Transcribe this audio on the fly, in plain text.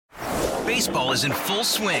Baseball is in full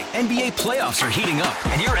swing. NBA playoffs are heating up,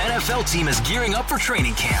 and your NFL team is gearing up for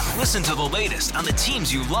training camp. Listen to the latest on the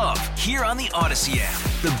teams you love here on the Odyssey app.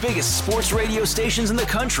 The biggest sports radio stations in the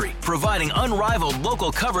country, providing unrivaled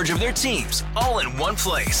local coverage of their teams, all in one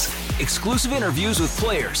place. Exclusive interviews with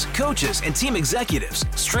players, coaches, and team executives,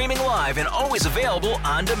 streaming live and always available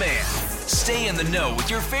on demand. Stay in the know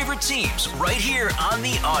with your favorite teams right here on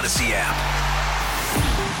the Odyssey app.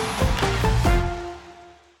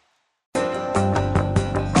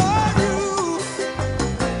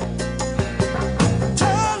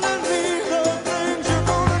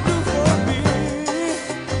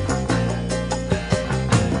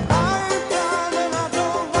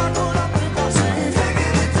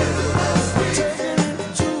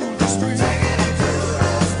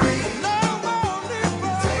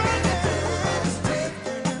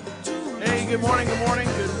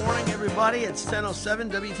 It's 10:07,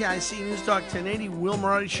 WTIC News Talk 1080, Will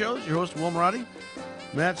Marotti Shows. Your host, Will Marotti.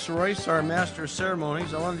 Matt Soroyce, our master of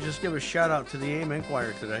ceremonies. I want to just give a shout-out to the Amen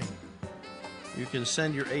Choir today. You can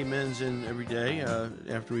send your amens in every day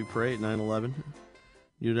after we pray at 9:11.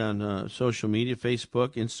 Do it on social media,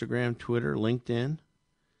 Facebook, Instagram, Twitter, LinkedIn.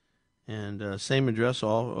 And same address,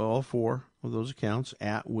 all four of those accounts,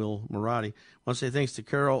 at Will Marotti. I want to say thanks to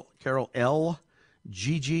Carol L.,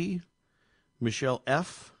 Gigi, Michelle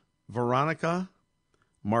F., Veronica,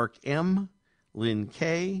 Mark M., Lynn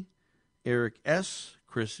K., Eric S.,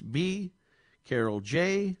 Chris B., Carol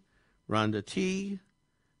J., Rhonda T.,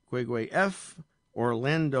 Gwegwe F.,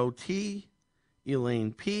 Orlando T.,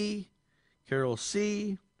 Elaine P., Carol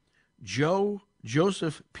C., Joe,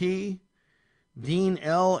 Joseph P., Dean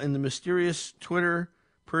L., and the mysterious Twitter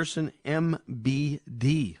person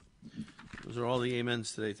MBD. Those are all the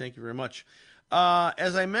amens today. Thank you very much.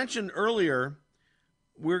 As I mentioned earlier,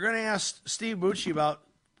 we're going to ask Steve Bucci about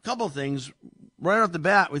a couple of things. Right off the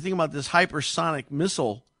bat, we think about this hypersonic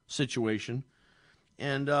missile situation.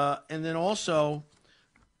 And then also,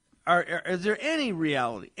 is there any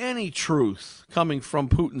reality, any truth coming from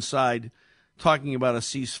Putin's side talking about a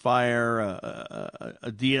ceasefire,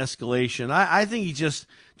 a de-escalation? I think he's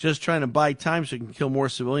just trying to buy time so he can kill more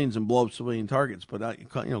civilians and blow up civilian targets. But,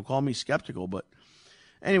 call me skeptical, but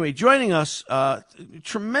anyway, joining us,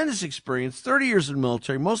 tremendous experience, 30 years in the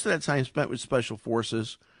military, most of that time spent with Special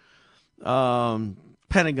Forces,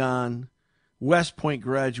 Pentagon, West Point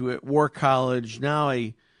graduate, War College, now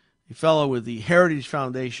a fellow with the Heritage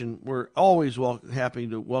Foundation. We're always happy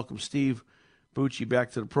to welcome Steve Bucci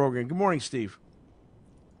back to the program. Good morning, Steve.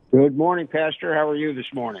 Good morning, Pastor. How are you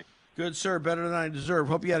this morning? Good, sir. Better than I deserve.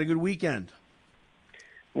 Hope you had a good weekend.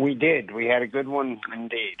 We did. We had a good one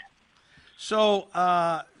indeed. So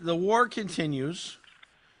the war continues.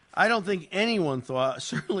 I don't think anyone thought,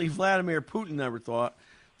 certainly Vladimir Putin never thought,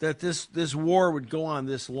 that this war would go on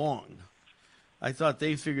this long. I thought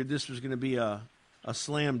they figured this was going to be a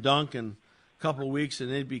slam dunk in a couple of weeks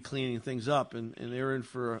and they'd be cleaning things up, and they were in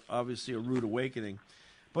for, obviously, a rude awakening.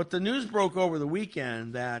 But the news broke over the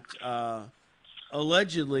weekend that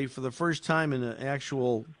allegedly, for the first time in an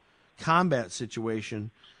actual combat situation,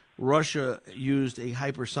 Russia used a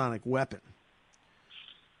hypersonic weapon.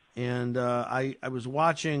 And I was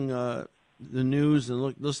watching the news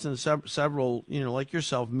and listening to several, like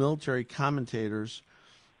yourself, military commentators.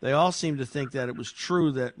 They all seemed to think that it was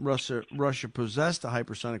true that Russia possessed a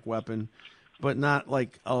hypersonic weapon, but not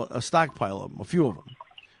like a stockpile of them, a few of them.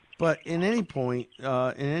 But in any point,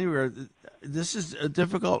 anywhere, this is a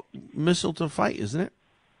difficult missile to fight, isn't it?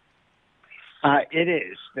 It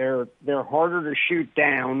is. They're harder to shoot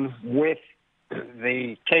down with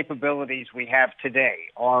the capabilities we have today.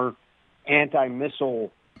 Our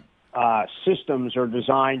anti-missile systems are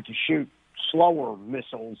designed to shoot slower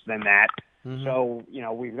missiles than that. Mm-hmm. So,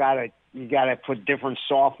 you got to put different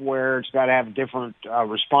software. It's got to have different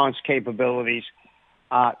response capabilities.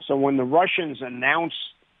 So when the Russians announced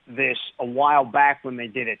this a while back when they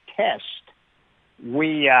did a test,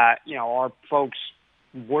 we, our folks,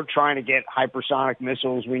 we're trying to get hypersonic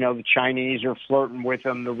missiles. We know the Chinese are flirting with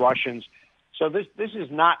them, the Russians. So this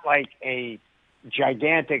is not like a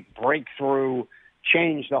gigantic breakthrough,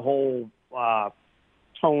 change the whole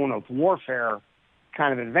tone of warfare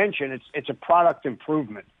kind of invention. It's a product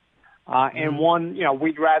improvement. And one,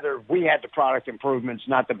 we had the product improvements,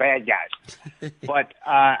 not the bad guys. But,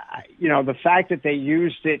 the fact that they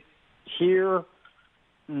used it here,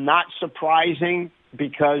 not surprising,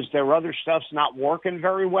 because their other stuff's not working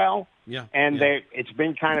very well. Yeah. And it's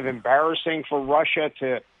been kind of embarrassing for Russia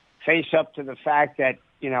to face up to the fact that,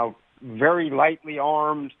 very lightly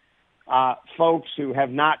armed folks who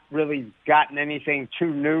have not really gotten anything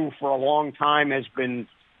too new for a long time has been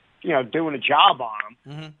doing a job on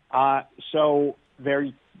them. So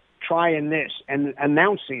they're trying this and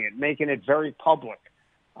announcing it, making it very public.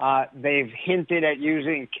 They've hinted at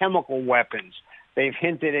using chemical weapons. They've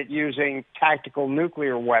hinted at using tactical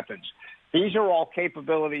nuclear weapons. These are all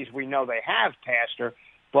capabilities we know they have, Pastor,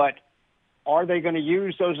 but are they going to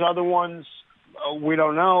use those other ones? We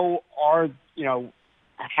don't know.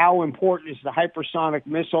 How important is the hypersonic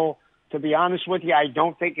missile? To be honest with you, I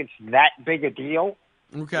don't think it's that big a deal.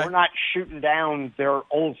 Okay. We're not shooting down their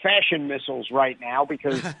old-fashioned missiles right now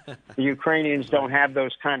because the Ukrainians don't have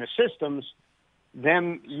those kind of systems.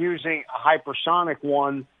 Them using a hypersonic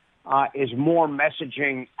one is more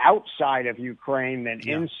messaging outside of Ukraine than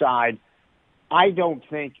inside. I don't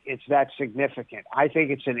think it's that significant. I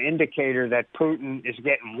think it's an indicator that Putin is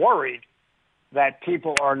getting worried that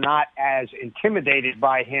people are not as intimidated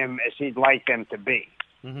by him as he'd like them to be.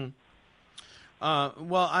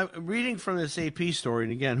 Well, I'm reading from this AP story,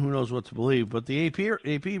 and again, who knows what to believe, but the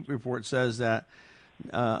AP report says that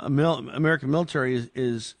American military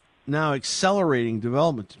is now accelerating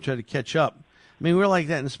development to try to catch up. I mean, we're like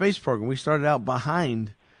that in the space program. We started out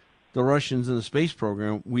behind the Russians in the space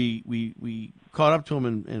program. We caught up to them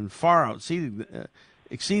and far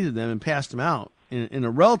exceeded them and passed them out in a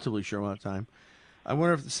relatively short amount of time. I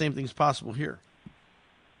wonder if the same thing is possible here.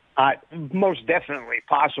 Most definitely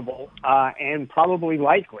possible, and probably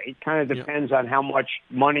likely. It kind of depends on how much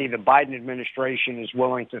money the Biden administration is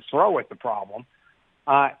willing to throw at the problem.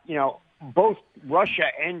 Both Russia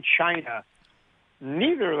and China,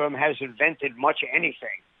 neither of them has invented much anything.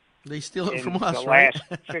 They steal it from the us, right?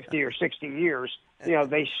 last 50 or 60 years.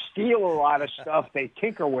 They steal a lot of stuff. They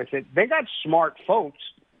tinker with it. They got smart folks,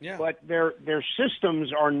 but their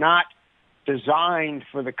systems are not designed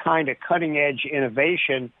for the kind of cutting-edge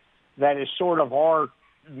innovation that is sort of our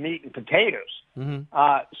meat and potatoes.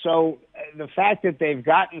 So the fact that they've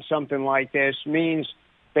gotten something like this means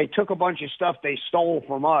they took a bunch of stuff they stole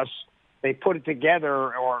from us, they put it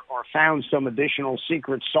together or found some additional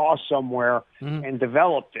secret sauce somewhere and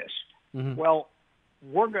developed this. Well,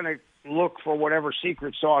 we're going to look for whatever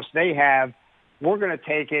secret sauce they have. We're going to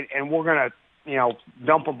take it and we're going to,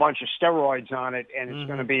 dump a bunch of steroids on it, and it's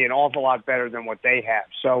going to be an awful lot better than what they have.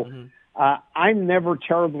 So I'm never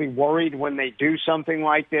terribly worried when they do something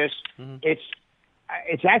like this.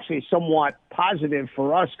 It's actually somewhat positive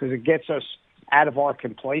for us because it gets us out of our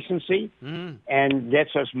complacency and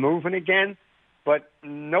gets us moving again. But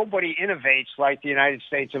nobody innovates like the United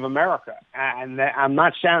States of America. And I'm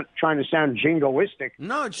not trying to sound jingoistic.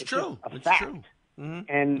 No, it's true. It's fact. True.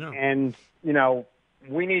 And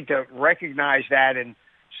we need to recognize that and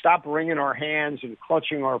stop wringing our hands and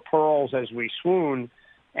clutching our pearls as we swoon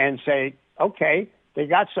and say, okay, they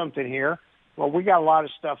got something here. Well, we got a lot of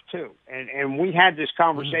stuff too. And we had this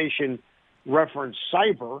conversation reference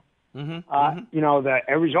cyber.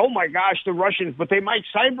 Everybody's, oh my gosh, the Russians, but they might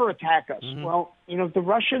cyber attack us. Well, the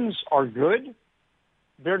Russians are good.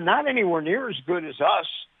 They're not anywhere near as good as us.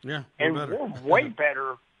 Yeah, and we're way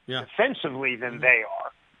better defensively than they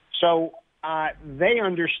are. So they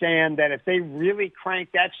understand that if they really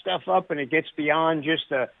crank that stuff up and it gets beyond just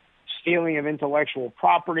the stealing of intellectual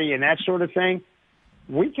property and that sort of thing,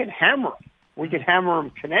 we can hammer them. We can hammer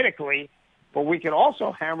them kinetically, but we can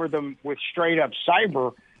also hammer them with straight-up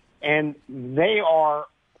cyber, and they are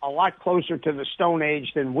a lot closer to the Stone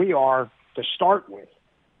Age than we are to start with.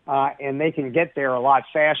 And they can get there a lot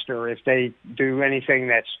faster if they do anything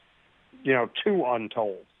that's, too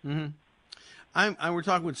untold. We're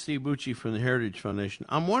talking with Steve Bucci from the Heritage Foundation.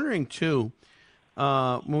 I'm wondering, too,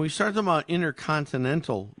 when we start talking about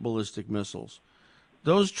intercontinental ballistic missiles,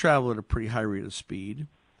 those travel at a pretty high rate of speed.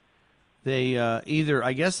 They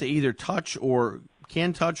either touch or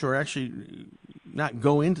can touch or actually not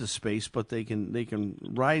go into space, but they can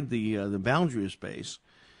ride the boundary of space.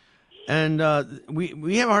 And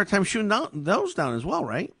we have a hard time shooting those down as well,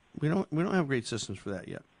 right? We don't have great systems for that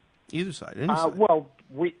yet. Either side, any side. Well,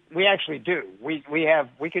 we actually do. We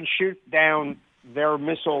can shoot down their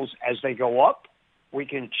missiles as they go up. We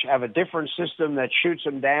can have a different system that shoots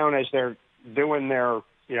them down as they're doing their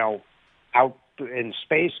out in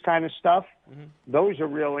space kind of stuff. Those are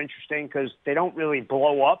real interesting because they don't really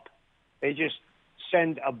blow up. They just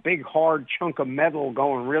send a big hard chunk of metal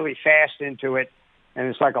going really fast into it, and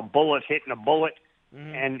it's like a bullet hitting a bullet,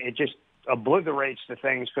 and it just obliterates the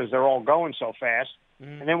things because they're all going so fast.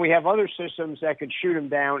 And then we have other systems that could shoot them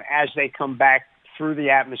down as they come back through the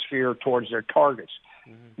atmosphere towards their targets.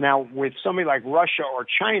 Now, with somebody like Russia or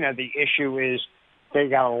China, the issue is they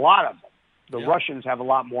got a lot of them. The Russians have a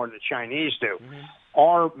lot more than the Chinese do.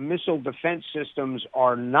 Our missile defense systems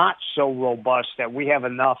are not so robust that we have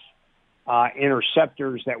enough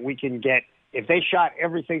interceptors that we can get. If they shot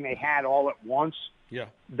everything they had all at once,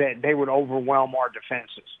 that they would overwhelm our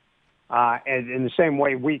defenses. And in the same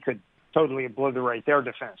way, we could totally obliterate their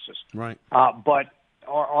defenses. Right. But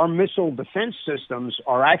our missile defense systems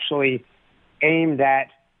are actually aimed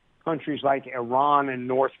at countries like Iran and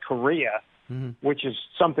North Korea, which is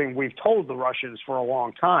something we've told the Russians for a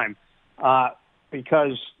long time,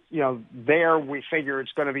 because, there we figure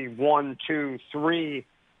it's going to be 1, 2, 3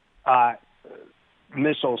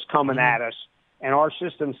 missiles coming at us, and our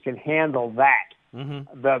systems can handle that.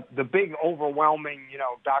 The big overwhelming,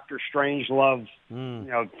 Dr. Strangelove,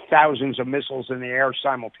 thousands of missiles in the air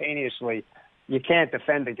simultaneously, you can't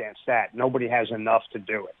defend against that. Nobody has enough to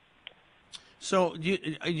do it. So,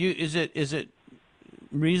 is it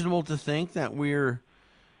reasonable to think that we're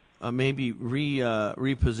maybe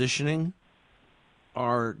repositioning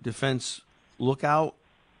our defense lookout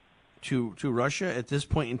to Russia at this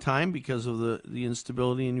point in time because of the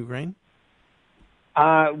instability in Ukraine?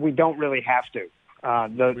 We don't really have to.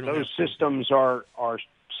 Those systems are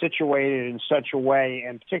situated in such a way,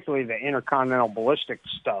 and particularly the intercontinental ballistic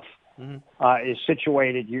stuff is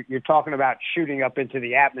situated. You're talking about shooting up into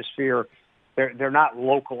the atmosphere. They're not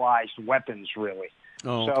localized weapons, really.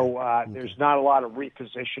 There's not a lot of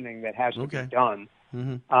repositioning that has to be done.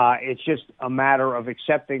 It's just a matter of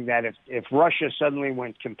accepting that if Russia suddenly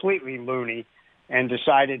went completely loony and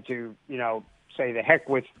decided to, say the heck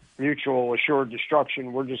with mutual assured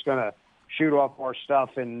destruction, we're just going to shoot off our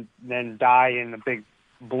stuff and then die in a big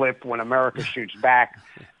blip when America shoots back,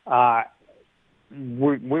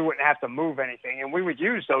 we wouldn't have to move anything. And we would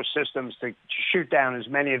use those systems to shoot down as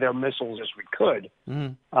many of their missiles as we could,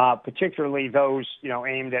 particularly those,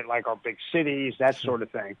 aimed at like our big cities, that sort of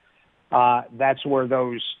thing. That's where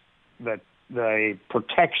the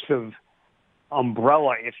protective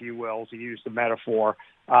umbrella, if you will, to use the metaphor,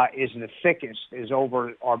 is the thickest, is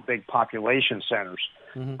over our big population centers,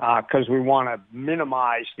 because we want to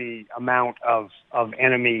minimize the amount of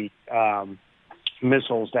enemy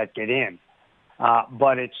missiles that get in.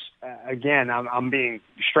 But it's, again, I'm being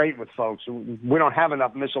straight with folks. We don't have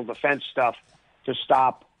enough missile defense stuff to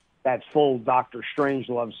stop that full Dr.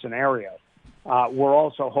 Strangelove scenario. We're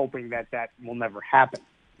also hoping that will never happen.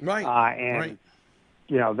 Right. And,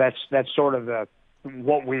 that's sort of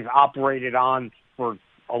what we've operated on for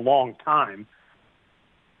a long time.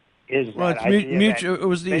 It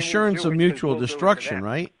was the assurance of mutual destruction,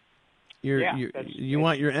 right? You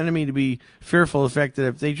want your enemy to be fearful of the fact that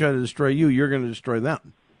if they try to destroy you, you're going to destroy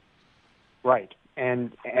them. Right.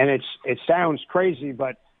 And it sounds crazy,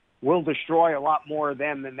 but we'll destroy a lot more of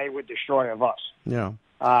them than they would destroy of us. Yeah.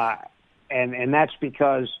 And that's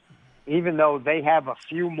because even though they have a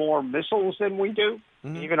few more missiles than we do,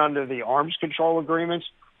 even under the arms control agreements,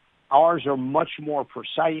 ours are much more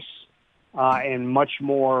precise and much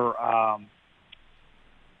more,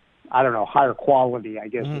 higher quality, I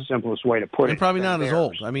guess the simplest way to put it. And probably not as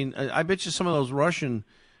old. I mean, I bet you some of those Russian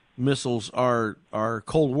missiles are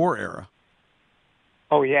Cold War era.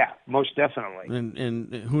 Oh, yeah, most definitely.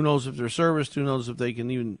 And who knows if they're serviced, who knows if they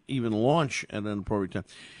can even launch at an appropriate time.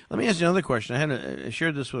 Let me ask you another question. I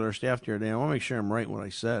shared this with our staff the other day. I want to make sure I'm right in what I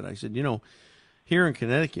said. I said, here in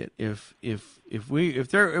Connecticut, if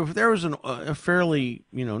there was a fairly,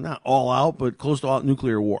 not all out, but close to all out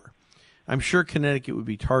nuclear war, I'm sure Connecticut would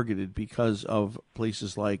be targeted because of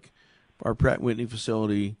places like our Pratt & Whitney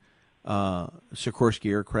facility,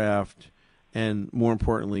 Sikorsky Aircraft, and more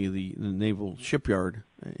importantly, the naval shipyard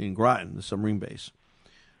in Groton, the submarine base.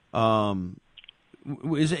 Would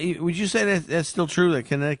you say that that's still true, that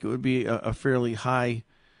Connecticut would be a fairly high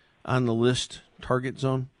on the list target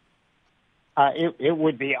zone? It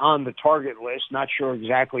would be on the target list, not sure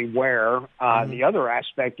exactly where. The other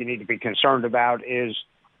aspect you need to be concerned about is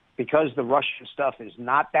because the Russian stuff is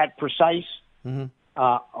not that precise,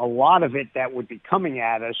 a lot of it that would be coming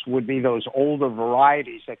at us would be those older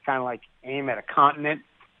varieties that kind of like aim at a continent.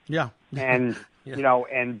 Yeah. And,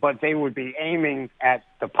 but they would be aiming at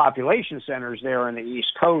the population centers there on the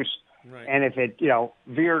East Coast. Right. And if it,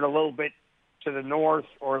 veered a little bit to the north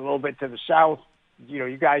or a little bit to the south,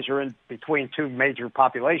 you guys are in between two major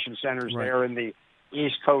population centers there in the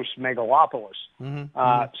East Coast megalopolis.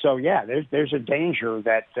 So, yeah, there's a danger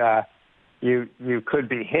that you could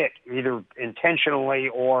be hit either intentionally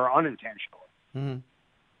or unintentionally.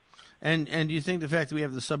 And do you think the fact that we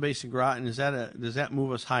have the subbase in Groton does that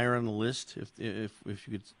move us higher on the list if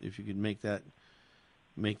you could make that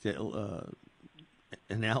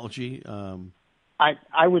analogy?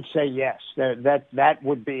 I would say yes. That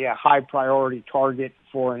would be a high priority target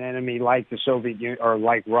for an enemy like the Soviet Union or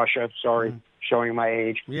like Russia. Sorry, showing my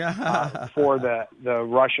age. Yeah. For the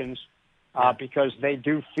Russians, because they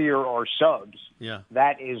do fear our subs. Yeah.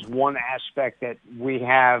 That is one aspect that we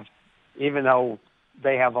have, even though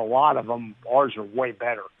they have a lot of them, ours are way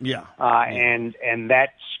better. Yeah. And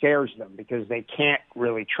that scares them because they can't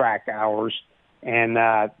really track ours. And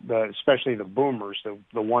especially the boomers,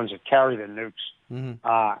 the ones that carry the nukes.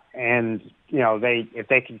 Mm-hmm. And, if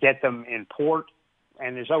they could get them in port,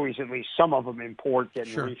 and there's always at least some of them in port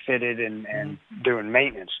getting refitted and doing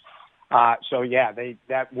maintenance.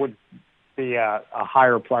 That would be a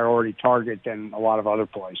higher priority target than a lot of other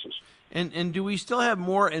places. And do we still have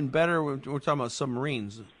more and better? We're talking about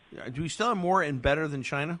submarines. Do we still have more and better than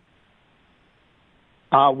China?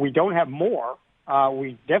 We don't have more.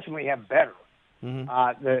 We definitely have better.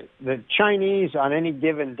 Mm-hmm. The Chinese on any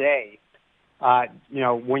given day,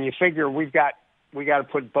 when you figure we got to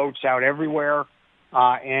put boats out everywhere,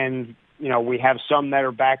 and we have some that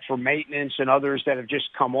are back for maintenance and others that have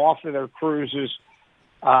just come off of their cruises.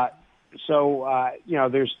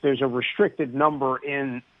 There's a restricted number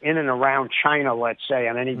in and around China, let's say,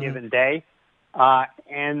 on any given day.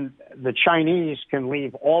 And the Chinese can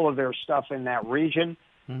leave all of their stuff in that region.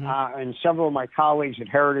 Mm-hmm. And several of my colleagues at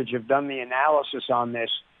Heritage have done the analysis on this.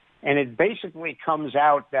 And it basically comes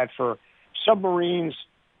out that for submarines,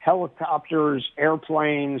 helicopters,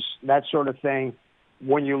 airplanes, that sort of thing,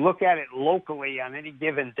 when you look at it locally on any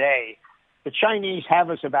given day, the Chinese have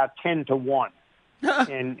us about 10 to 1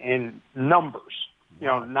 in numbers.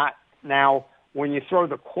 Not now when you throw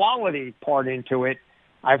the quality part into it,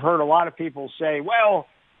 I've heard a lot of people say, well,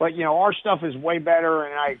 but our stuff is way better,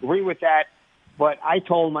 and I agree with that. But I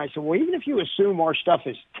told them, I said, well, even if you assume our stuff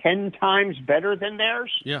is 10 times better than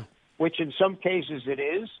theirs, which in some cases it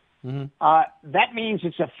is, that means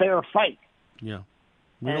it's a fair fight. Yeah.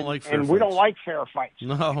 We don't like fair fights. And we don't like fair fights.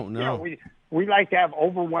 No. We like to have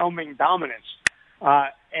overwhelming dominance.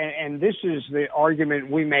 And this is the argument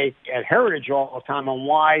we make at Heritage all the time on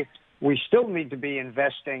why we still need to be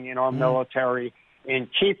investing in our military, in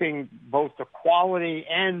keeping both the quality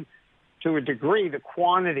and, to a degree, the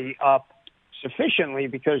quantity up sufficiently,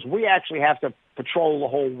 because we actually have to patrol the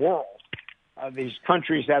whole world. These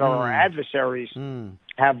countries that are our adversaries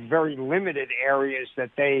have very limited areas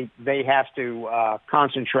that they have to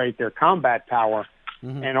concentrate their combat power,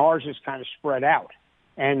 and ours is kind of spread out.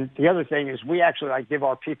 And the other thing is we actually give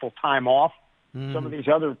our people time off. Some of these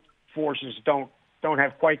other forces don't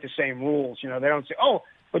have quite the same rules. They don't say, oh,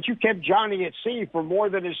 but you kept Johnny at sea for more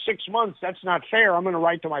than his 6 months. That's not fair. I'm going to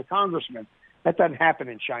write to my congressman. That doesn't happen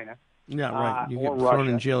in China. Yeah, right. You get Russia. thrown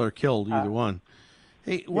in jail or killed, either one.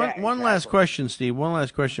 Hey, one last question, Steve. One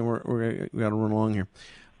last question. We got to run along here.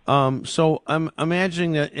 So I'm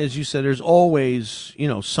imagining that, as you said, there's always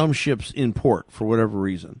some ships in port for whatever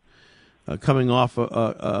reason, coming off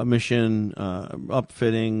a mission,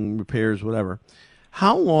 upfitting, repairs, whatever.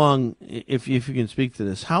 How long, if you can speak to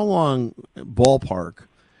this, how long ballpark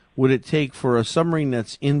would it take for a submarine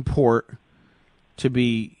that's in port to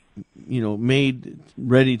be made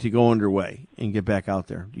ready to go underway and get back out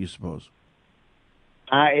there, do you suppose?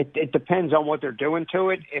 It depends on what they're doing to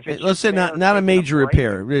it. If it's let's say not a major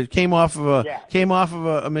repair, it came off of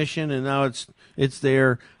a mission and now it's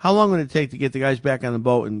there. How long would it take to get the guys back on the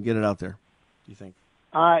boat and get it out there, do you think?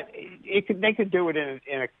 They could do it in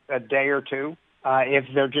a day or two.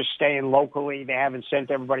 If they're just staying locally, they haven't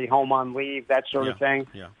sent everybody home on leave, that sort of thing.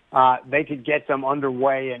 Yeah. They could get them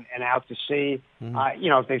underway and out to sea.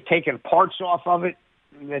 If they've taken parts off of it,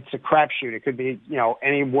 it's a crapshoot. It could be,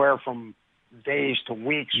 anywhere from days to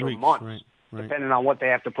weeks or months, right. Depending on what they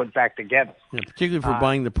have to put back together. Yeah, particularly for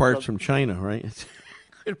buying the parts from China, right?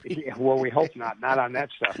 Yeah, well, we hope not on that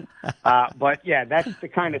stuff. But yeah, that's the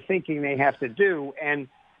kind of thinking they have to do. And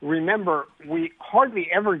remember, we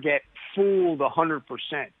hardly ever get fooled 100%.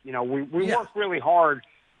 We work really hard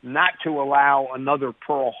not to allow another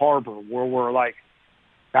Pearl Harbor where we're like,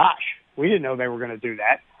 gosh, we didn't know they were going to do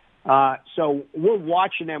that. So we're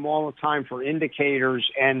watching them all the time for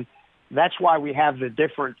indicators, and that's why we have the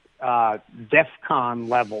different DEFCON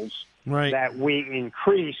levels that we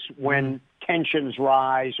increase when tensions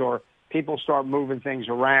rise or people start moving things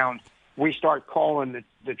around. We start calling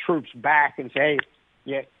the troops back and say,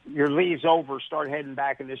 hey, your leave's over, start heading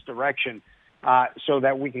back in this direction, so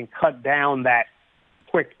that we can cut down that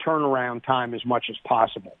quick turnaround time as much as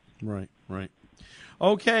possible. Right.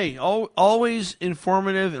 Okay, always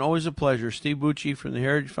informative and always a pleasure. Steve Bucci from the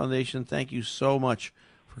Heritage Foundation, thank you so much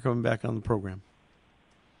for coming back on the program.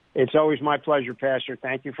 It's always my pleasure, Pastor.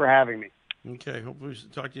 Thank you for having me. Okay, hopefully we'll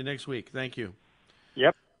talk to you next week. Thank you.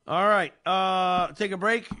 Yep. All right, take a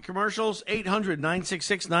break. Commercials,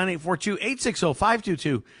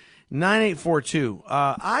 800-966-9842, 860-522-9842.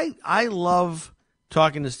 I love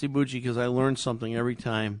talking to Steve Bucci because I learn something every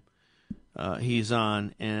time he's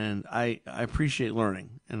on, and I appreciate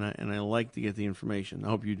learning, and I like to get the information. I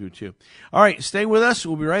hope you do too. All right, stay with us.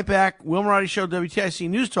 We'll be right back. Will Marotti Show, WTIC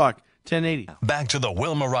News Talk 1080. Back to the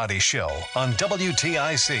Will Marotti Show on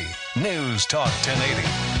WTIC News Talk 1080.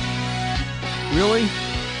 Really?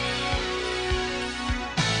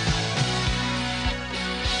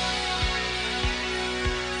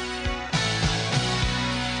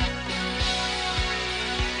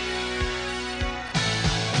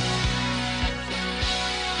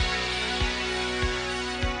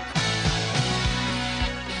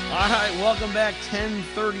 All right, welcome back,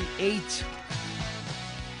 10:38.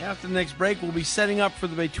 After the next break, we'll be setting up for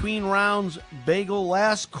the Between Rounds Bagel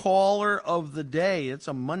last caller of the day. It's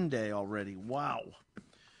a Monday already. Wow.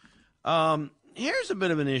 Here's a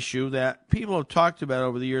bit of an issue that people have talked about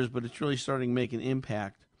over the years, but it's really starting to make an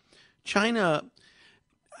impact. China,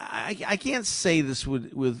 I can't say this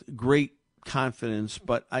with great confidence,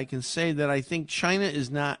 but I can say that I think China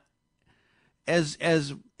is not as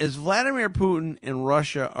Vladimir Putin and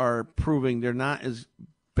Russia are proving, they're not as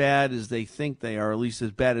bad as they think they are, at least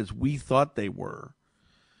as bad as we thought they were.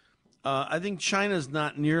 I think China's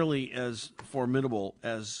not nearly as formidable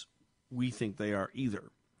as we think they are either.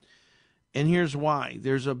 And here's why.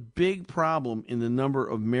 There's a big problem in the number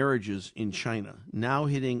of marriages in China, now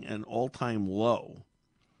hitting an all-time low.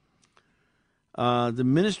 The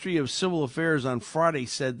Ministry of Civil Affairs on Friday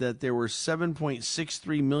said that there were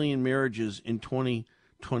 7.63 million marriages in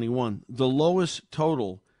 2021, the lowest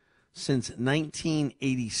total since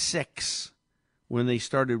 1986, when they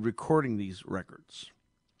started recording these records.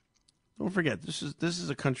 Don't forget, this is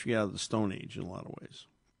a country out of the Stone Age in a lot of ways.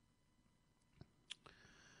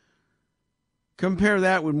 Compare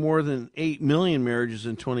that with more than 8 million marriages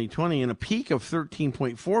in 2020 and a peak of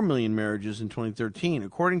 13.4 million marriages in 2013.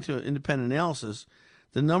 According to independent analysis,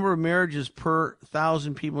 the number of marriages per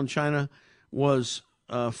 1,000 people in China was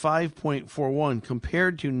 5.41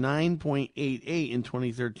 compared to 9.88 in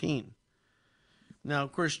 2013. Now,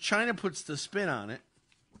 of course, China puts the spin on it.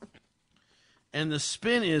 And the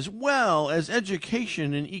spin is, well, as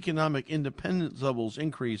education and economic independence levels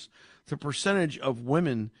increase, the percentage of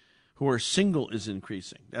women who are single is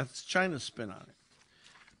increasing. That's China's spin on it.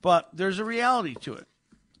 But there's a reality to it.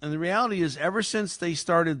 And the reality is, ever since they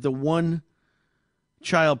started the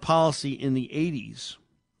one-child policy in the 80s,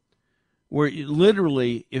 where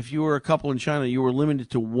literally, if you were a couple in China, you were limited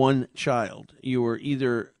to one child. You were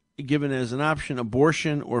either given as an option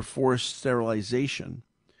abortion or forced sterilization.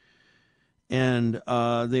 And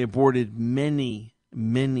they aborted many,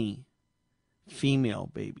 many female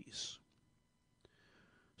babies.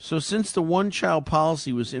 So since the one-child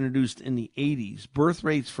policy was introduced in the 80s, birth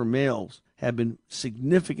rates for males have been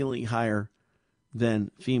significantly higher than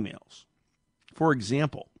females. For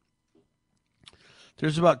example,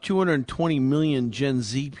 there's about 220 million Gen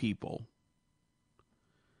Z people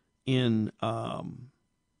in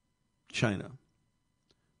China.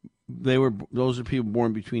 Those are people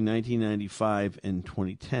born between 1995 and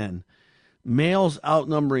 2010. Males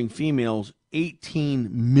outnumbering females 18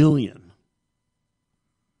 million.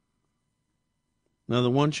 Now, the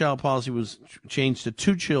one-child policy was changed to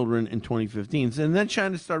 2 children in 2015. And then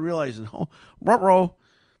China started realizing, the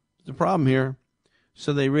problem here.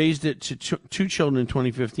 So they raised it to 2 children in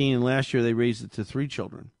 2015, and last year they raised it to 3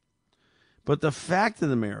 children. But the fact of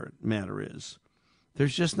the matter is,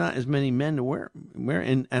 there's just not as many men to wear.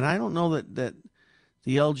 And I don't know that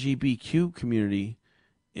the LGBTQ community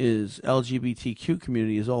is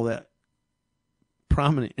all that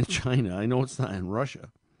prominent in China. I know it's not in Russia.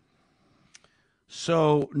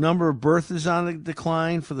 So number of births is on a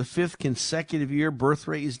decline for the 5th consecutive year. Birth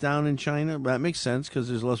rate is down in China. That makes sense because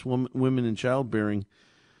there's less women in childbearing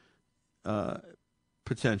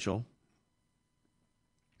potential.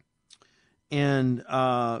 And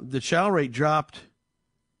the child rate dropped,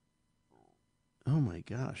 oh my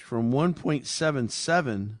gosh, from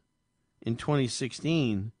 1.77 in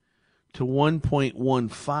 2016 to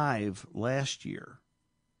 1.15 last year.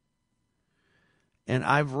 And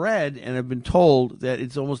I've read and I've been told that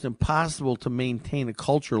it's almost impossible to maintain a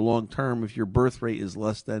culture long term if your birth rate is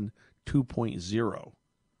less than 2.0.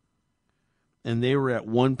 And they were at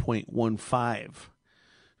 1.15.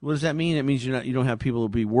 What does that mean? It means you don't have people to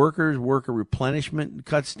be workers. Worker replenishment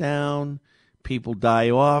cuts down. People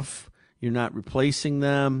die off. You're not replacing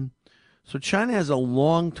them. So China has a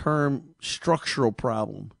long-term structural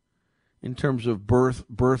problem in terms of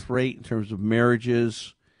birth rate, in terms of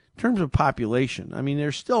marriages, in terms of population. I mean,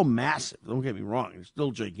 they're still massive. Don't get me wrong; they're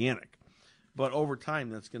still gigantic, but over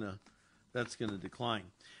time, that's gonna decline.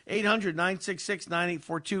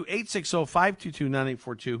 800-966-9842,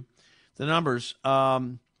 860-522-9842, the numbers.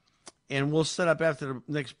 And we'll set up after the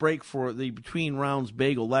next break for the Between Rounds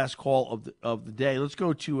Bagel, last call of the day. Let's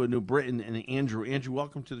go to New Britain and Andrew. Andrew,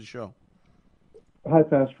 welcome to the show. Hi,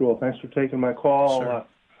 Pastor Will. Thanks for taking my call. Sure.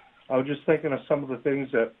 I was just thinking of some of the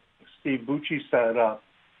things that Steve Bucci said.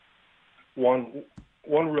 One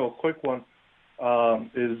real quick one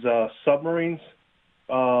is submarines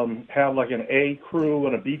have like an A crew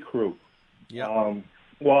and a B crew. Yeah.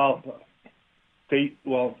 They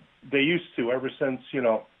used to, ever since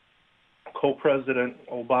co-president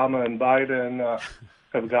Obama and Biden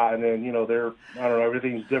have gotten in. They're, I don't know,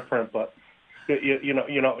 everything's different, but it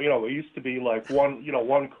used to be like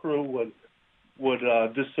one crew would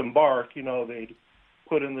disembark. They'd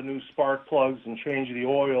put in the new spark plugs and change the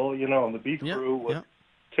oil. And the B crew would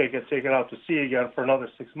take it out to sea again for another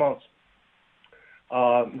 6 months.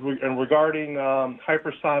 And regarding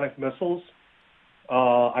hypersonic missiles,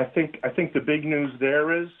 I think the big news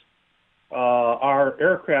there is our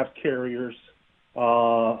aircraft carriers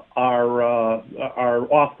are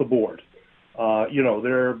off the board.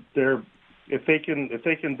 They're if they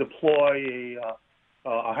can deploy a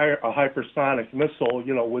hypersonic missile,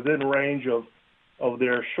 within range of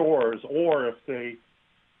their shores, or if they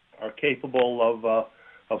are capable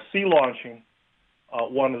of sea launching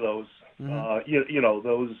one of those.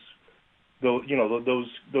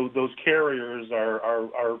 Those carriers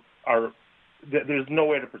are there's no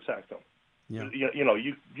way to protect them. Yeah.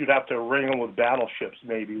 You'd have to ring them with battleships.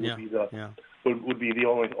 Maybe would be the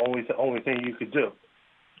only thing you could do.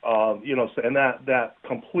 And that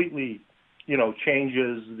completely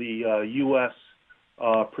changes the U.S.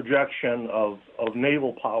 Projection of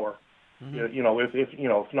naval power.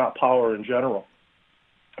 If not power in general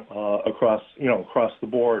across the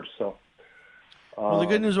board. So. Well, the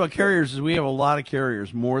good news about carriers is we have a lot of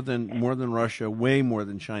carriers, more than Russia, way more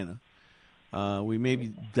than China. We may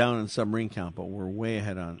be down in submarine count, but we're way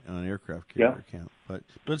ahead on aircraft carrier count.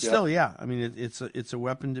 But still, I mean, it's a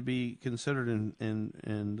weapon to be considered,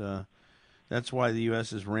 and that's why the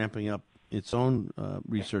U.S. is ramping up its own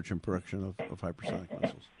research and production of hypersonic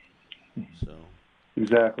missiles. So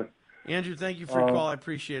exactly. Andrew, thank you for your call. I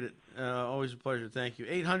appreciate it. Always a pleasure. Thank you.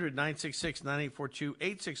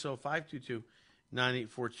 800-966-9842,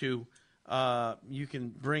 860-522-9842. You can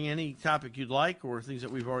bring any topic you'd like or things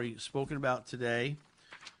that we've already spoken about today.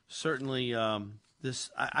 Certainly, I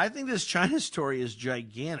think this China story is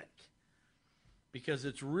gigantic because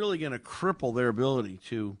it's really going to cripple their ability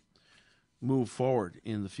to move forward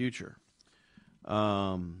in the future.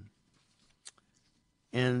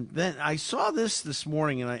 And then I saw this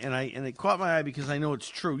morning, and it caught my eye because I know it's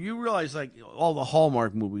true. You realize, like all the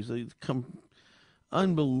Hallmark movies, they come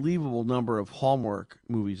unbelievable number of Hallmark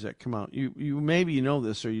movies that come out. You maybe you know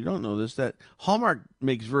this or you don't know this, that Hallmark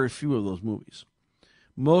makes very few of those movies.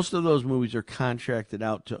 Most of those movies are contracted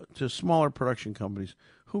out to smaller production companies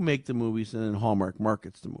who make the movies, and then Hallmark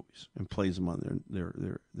markets the movies and plays them on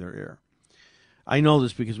their air. I know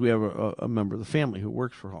this because we have a member of the family who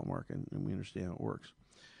works for Hallmark, and we understand how it works.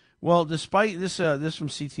 Well, despite this from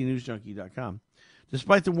CTNewsJunkie.com,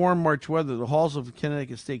 despite the warm March weather, the halls of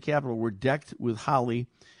Connecticut State Capitol were decked with holly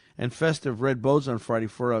and festive red bows on Friday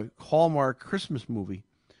for a Hallmark Christmas movie,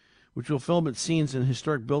 which will film its scenes in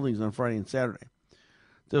historic buildings on Friday and Saturday.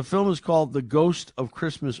 The film is called The Ghost of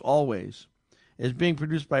Christmas Always. It is being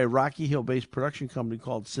produced by a Rocky Hill-based production company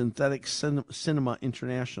called Synthetic Cinema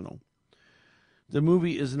International. The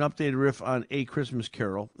movie is an updated riff on A Christmas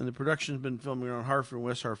Carol, and the production has been filming around Hartford and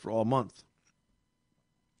West Hartford all month.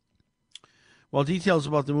 While details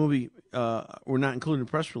about the movie were not included in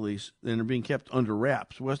the press release and are being kept under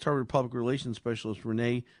wraps, West Hartford Public Relations Specialist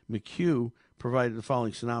Renee McHugh provided the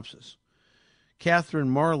following synopsis. Catherine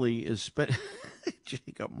Marley is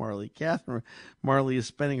Catherine Marley is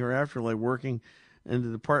spending her afterlife working in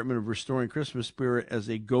the Department of Restoring Christmas Spirit as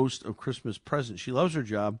a ghost of Christmas present. She loves her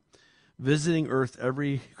job, visiting Earth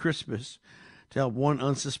every Christmas to help one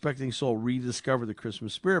unsuspecting soul rediscover the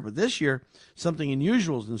Christmas spirit. But this year, something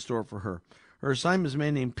unusual is in store for her. Her assignment is a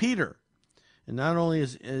man named Peter. And not only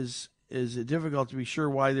is it difficult to be sure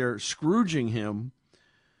why they're Scrooging him,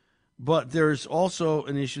 but there's also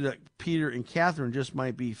an issue that Peter and Catherine just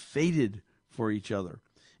might be fated for each other.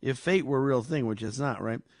 If fate were a real thing, which it's not,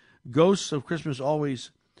 right? Ghosts of Christmas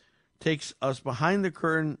Always takes us behind the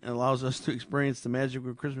curtain and allows us to experience the magic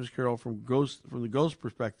of Christmas Carol from the ghost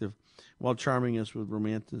perspective, while charming us with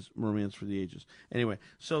romance for the ages. Anyway,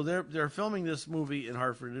 so they're filming this movie in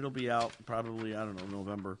Hartford. It'll be out probably, I don't know,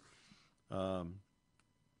 November.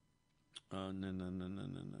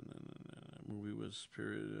 Movie was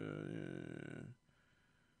period.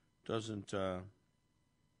 doesn't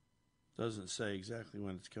say exactly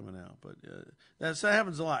when it's coming out, but that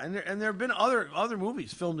happens a lot. And there have been other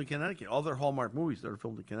movies filmed in Connecticut, other Hallmark movies that are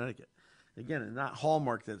filmed in Connecticut. Again, not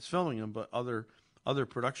Hallmark that's filming them, but other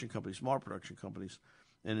production companies, small production companies.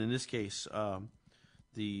 And in this case,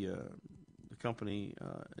 the company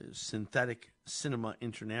is Synthetic Cinema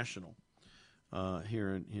International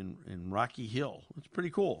here in Rocky Hill. It's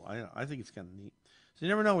pretty cool. I think it's kind of neat. So you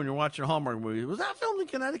never know when you're watching a Hallmark movie. Was that filmed in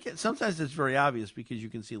Connecticut? Sometimes it's very obvious because you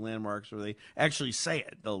can see landmarks, or they actually say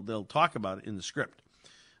it. They'll talk about it in the script.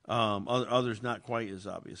 Others not quite as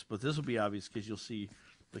obvious, but this will be obvious because you'll see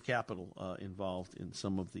the Capitol involved in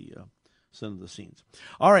some of the scenes.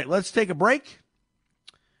 All right, let's take a break,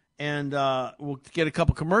 and we'll get a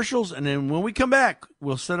couple commercials, and then when we come back,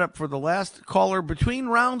 we'll set up for the last caller between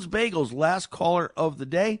rounds bagels. Last caller of the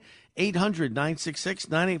day,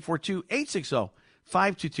 800-966-9842,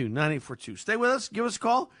 860-522-9842. Stay with us. Give us a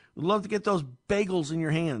call. We'd love to get those bagels in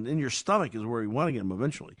your hand. In your stomach is where we want to get them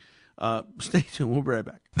eventually. Stay tuned. We'll be right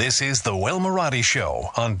back. This is the Will Marotti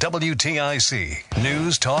Show on WTIC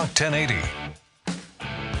News Talk 1080.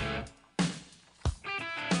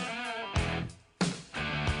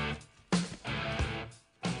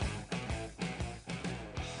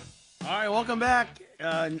 All right, welcome back.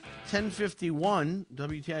 1051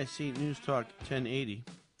 WTIC News Talk 1080.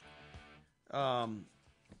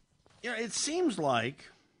 It seems like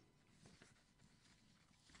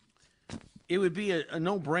it would be a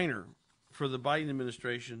no-brainer for the Biden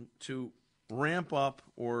administration to ramp up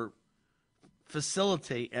or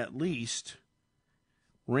facilitate at least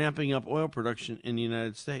ramping up oil production in the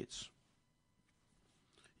United States.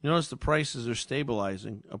 You notice the prices are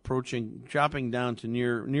stabilizing, dropping down to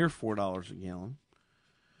near $4 a gallon.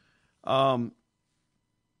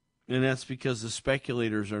 And that's because the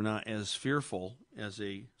speculators are not as fearful as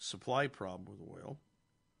a supply problem with oil.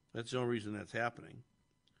 That's the only reason that's happening.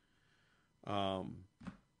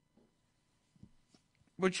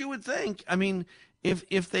 But you would think, I mean,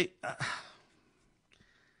 if they,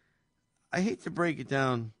 I hate to break it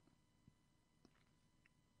down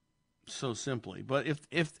so simply, but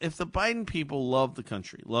if the Biden people love the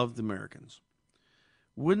country, love the Americans,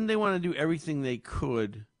 wouldn't they want to do everything they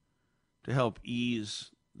could to help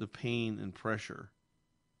ease the pain and pressure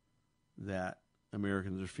that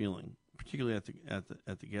Americans are feeling, particularly at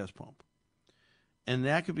the gas pump? And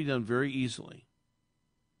that could be done very easily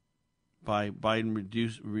by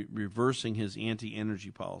Biden reversing his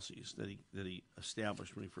anti-energy policies that he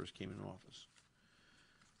established when he first came into office.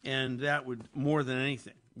 And that would, more than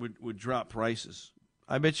anything, would drop prices.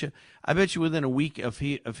 I bet you within a week if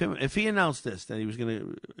he announced this, that he was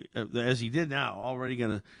going to, as he did now, already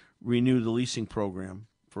going to renew the leasing program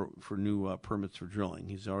for new permits for drilling.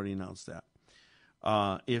 He's already announced that.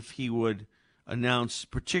 If he would announce,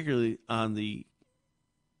 particularly on the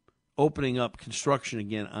opening up construction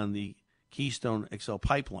again on the Keystone XL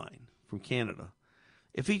pipeline from Canada,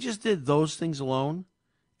 if he just did those things alone,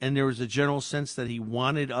 and there was a general sense that he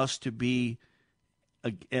wanted us to be,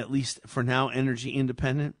 at least for now, energy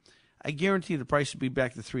independent, I guarantee the price would be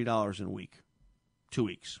back to $3 in a week. 2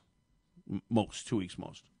 weeks. Most. 2 weeks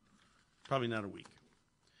most. Probably not a week.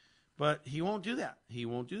 But he won't do that. He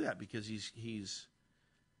won't do that because he's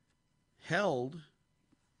held,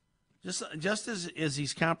 just as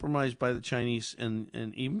he's compromised by the Chinese and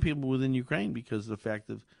even people within Ukraine because of the fact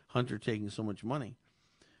of Hunter taking so much money.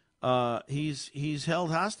 He's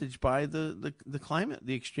held hostage by the climate,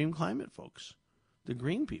 the extreme climate folks, the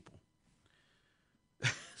green people.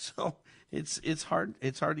 So it's hard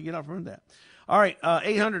to get out from that. All right,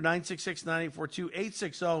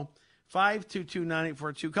 800-966-9842,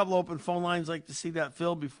 860-522-9842. A couple open phone lines. Like to see that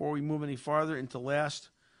filled before we move any farther into last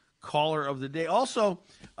caller of the day. Also,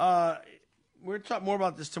 we're going to talk more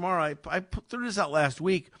about this tomorrow. I threw this out last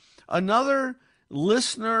week. Another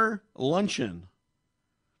listener luncheon.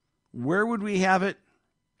 Where would we have it?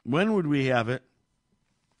 When would we have it?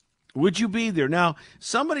 Would you be there? Now,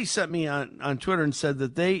 somebody sent me on Twitter and said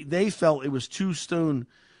that they felt it was too soon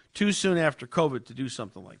after COVID to do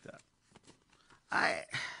something like that.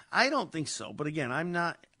 I don't think so. But again, I'm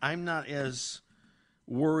not as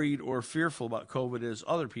worried or fearful about COVID as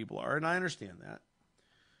other people are, and I understand that.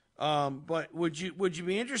 But would you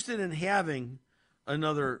be interested in having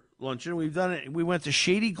another luncheon? We've done it. We went to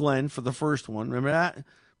Shady Glen for the first one. Remember that?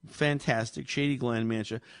 Fantastic. Shady Glen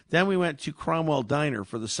Mansion. Then we went to Cromwell Diner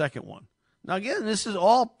for the second one. Now, again, this is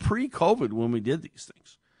all pre-COVID when we did these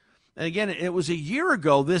things. And again, it was a year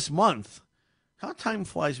ago this month. How time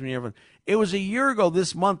flies when you're having. It was a year ago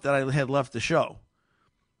this month that I had left the show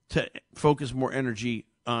to focus more energy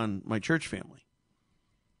on my church family.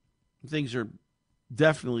 Things are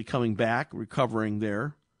definitely coming back, recovering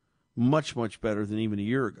there, much, much better than even a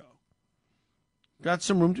year ago. Got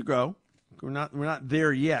some room to go. We're not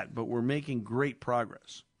there yet, but we're making great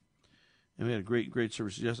progress. And we had a great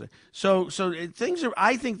service yesterday. So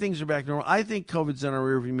I think things are back to normal. I think COVID's in our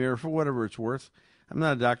rearview mirror for whatever it's worth. I'm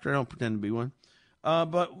not a doctor. I don't pretend to be one.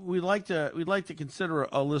 But we'd like to consider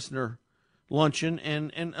a listener luncheon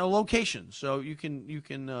and a location. So you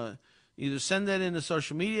can either send that into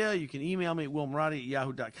social media, you can email me at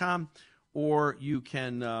willmarotti@yahoo.com, or you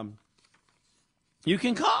can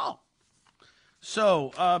call.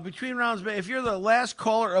 So between rounds, if you're the last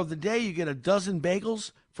caller of the day, you get a dozen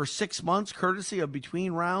bagels for 6 months, courtesy of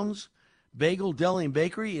Between Rounds Bagel, Deli, and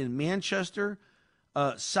Bakery in Manchester,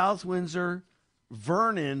 South Windsor,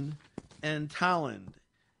 Vernon, and Towland.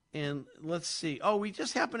 And let's see. Oh, we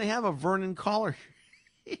just happen to have a Vernon caller.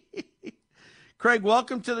 Craig,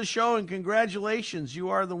 welcome to the show and congratulations. You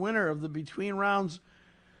are the winner of the Between Rounds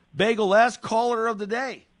Bagel, last caller of the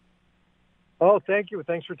day. Oh, thank you.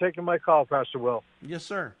 Thanks for taking my call, Pastor Will. Yes,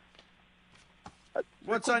 sir.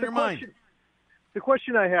 What's on your mind? The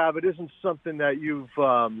question I have, it isn't something that you've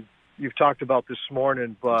talked about this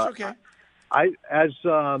morning, but it's okay. As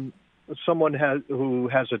someone who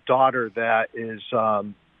has a daughter that is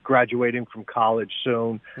graduating from college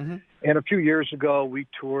soon, mm-hmm. and a few years ago we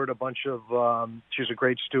toured a bunch of. She's a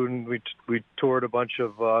great student. We toured a bunch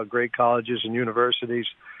of great colleges and universities,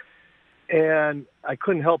 and I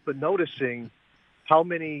couldn't help but noticing how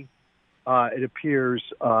many it appears.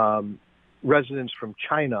 Residents from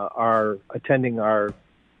China are attending our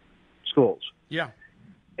schools. Yeah.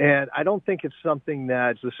 And I don't think it's something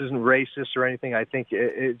this isn't racist or anything. I think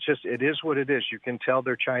it is what it is. You can tell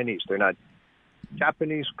they're Chinese. They're not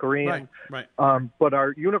Japanese, Korean. Right. But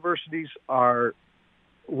our universities are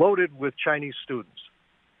loaded with Chinese students.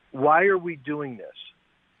 Why are we doing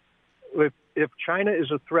this? If China is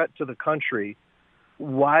a threat to the country,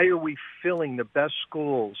 why are we filling the best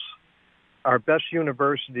schools, our best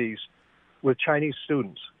universities, with Chinese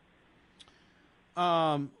students?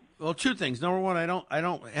 Well, two things. Number one, I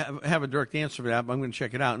don't have a direct answer for that, but I'm going to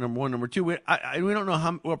check it out. Number one. Number two, we don't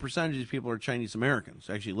know what percentage of people are Chinese Americans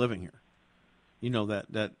actually living here. You know,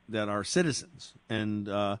 that are citizens. And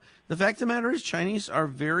the fact of the matter is, Chinese are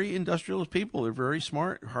very industrialist people. They're very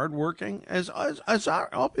smart, hardworking, as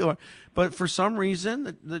all people are. But for some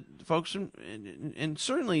reason, the folks, and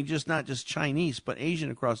certainly not just Chinese, but Asian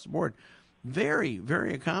across the board, very,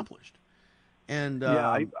 very accomplished. And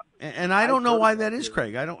I don't know why that is,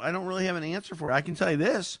 Craig. I don't really have an answer for it. I can tell you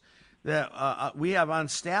this, that we have on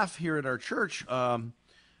staff here at our church,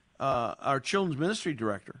 our children's ministry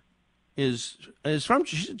director is from,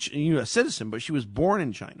 she's a U.S. citizen, but she was born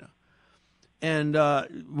in China. And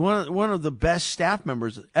one of the best staff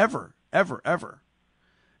members ever.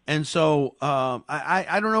 And so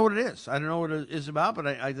I don't know what it is. I don't know what it is about, but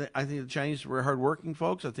I think the Chinese were hardworking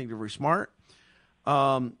folks. I think they're very smart.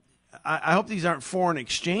 I hope these aren't foreign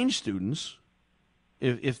exchange students,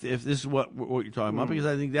 if this is what you're talking about, because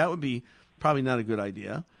I think that would be probably not a good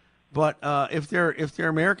idea. But if they're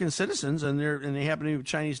American citizens and they happen to be of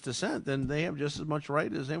Chinese descent, then they have just as much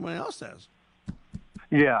right as anyone else has.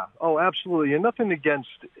 Yeah. Oh, absolutely. And nothing against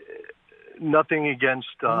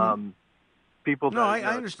people. No, I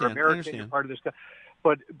understand. American I understand. Part of this,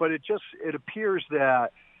 but it appears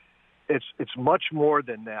that it's much more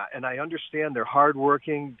than that. And I understand they're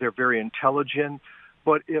hardworking, they're very intelligent.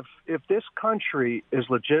 But if this country is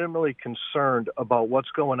legitimately concerned about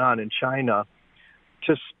what's going on in China,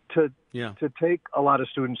 to take a lot of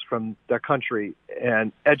students from their country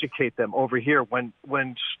and educate them over here, when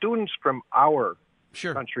students from our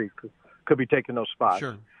country could be taking those spots.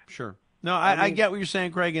 Sure. No, I get what you're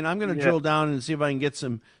saying, Craig, and I'm going to drill down and see if I can get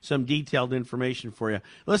some detailed information for you.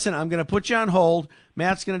 Listen, I'm going to put you on hold.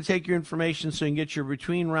 Matt's going to take your information so you can get your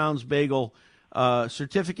Between Rounds Bagel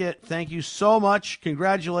certificate. Thank you so much.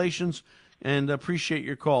 Congratulations, and appreciate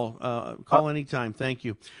your call. Call anytime. Thank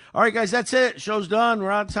you. All right, guys, that's it. Show's done.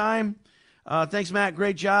 We're out of time. Thanks, Matt.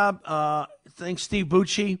 Great job. Thanks, Steve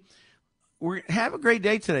Bucci. Have a great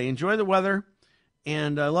day today. Enjoy the weather,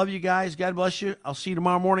 and I love you guys. God bless you. I'll see you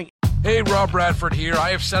tomorrow morning. Hey, Rob Bradford here. I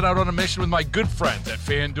have set out on a mission with my good friends at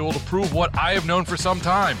FanDuel to prove what I have known for some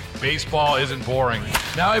time. Baseball isn't boring.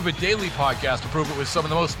 Now I have a daily podcast to prove it with some of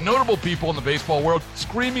the most notable people in the baseball world,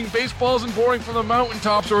 screaming baseball isn't boring from the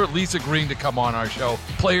mountaintops, or at least agreeing to come on our show.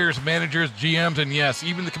 Players, managers, GMs, and yes,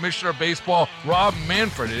 even the commissioner of baseball, Rob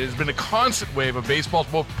Manfred. It has been a constant wave of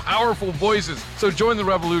baseball's most powerful voices. So join the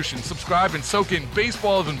revolution. Subscribe and soak in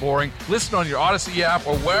Baseball Isn't Boring. Listen on your Odyssey app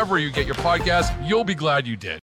or wherever you get your podcasts. You'll be glad you did.